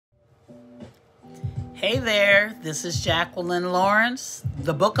Hey there, this is Jacqueline Lawrence,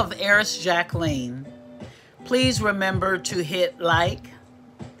 the book of Heiress Jacqueline. Please remember to hit like,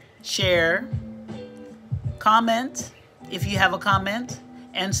 share, comment if you have a comment,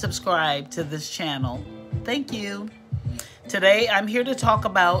 and subscribe to this channel. Thank you. Today I'm here to talk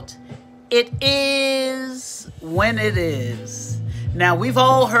about it is when it is. Now we've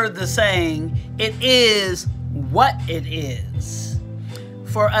all heard the saying, it is what it is,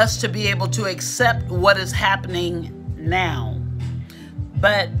 for us to be able to accept what is happening now.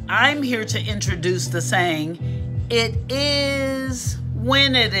 But I'm here to introduce the saying, it is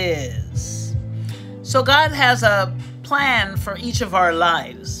when it is. So God has a plan for each of our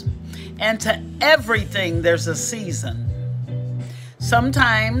lives, and to everything there's a season.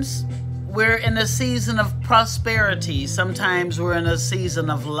 Sometimes we're in a season of prosperity. Sometimes we're in a season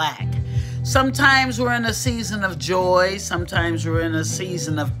of lack. Sometimes we're in a season of joy. Sometimes we're in a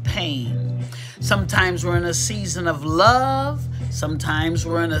season of pain. Sometimes we're in a season of love. Sometimes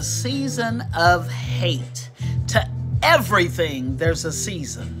we're in a season of hate. To everything, there's a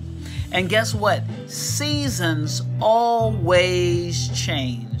season. And guess what? Seasons always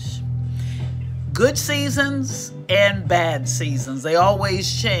change. Good seasons and bad seasons, they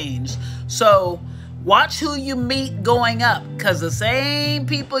always change. So watch who you meet going up, because the same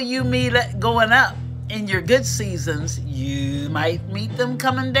people you meet going up in your good seasons, you might meet them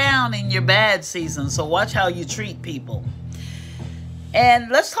coming down in your bad seasons. So watch how you treat people. And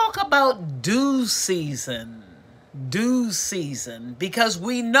let's talk about due season. Due season, because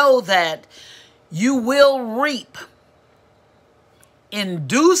we know that you will reap in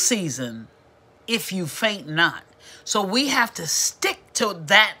due season if you faint not. So we have to stick to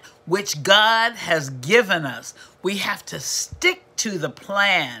that which God has given us. We have to stick to the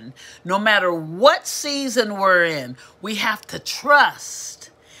plan. No matter what season we're in, we have to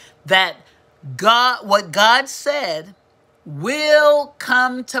trust that God, what God said will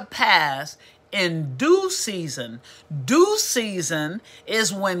come to pass in due season. Due season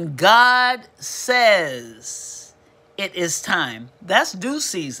is when God says it is time. That's due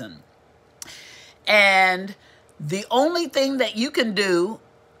season. And the only thing that you can do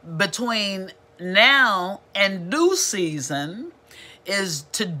between now and due season is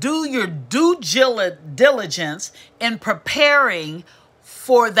to do your due diligence in preparing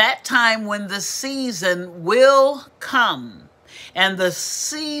for that time when the season will come. And the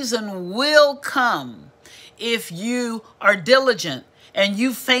season will come if you are diligent and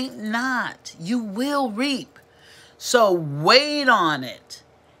you faint not. You will reap. So wait on it.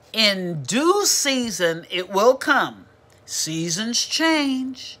 In due season, it will come. Seasons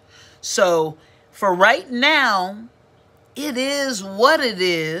change. So for right now, it is what it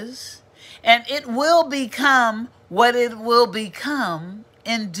is, and it will become what it will become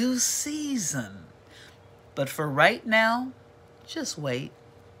in due season. But for right now, just wait.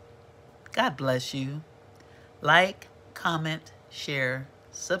 God bless you. Like, comment, share,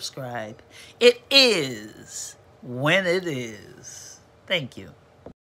 subscribe. It is when it is. Thank you.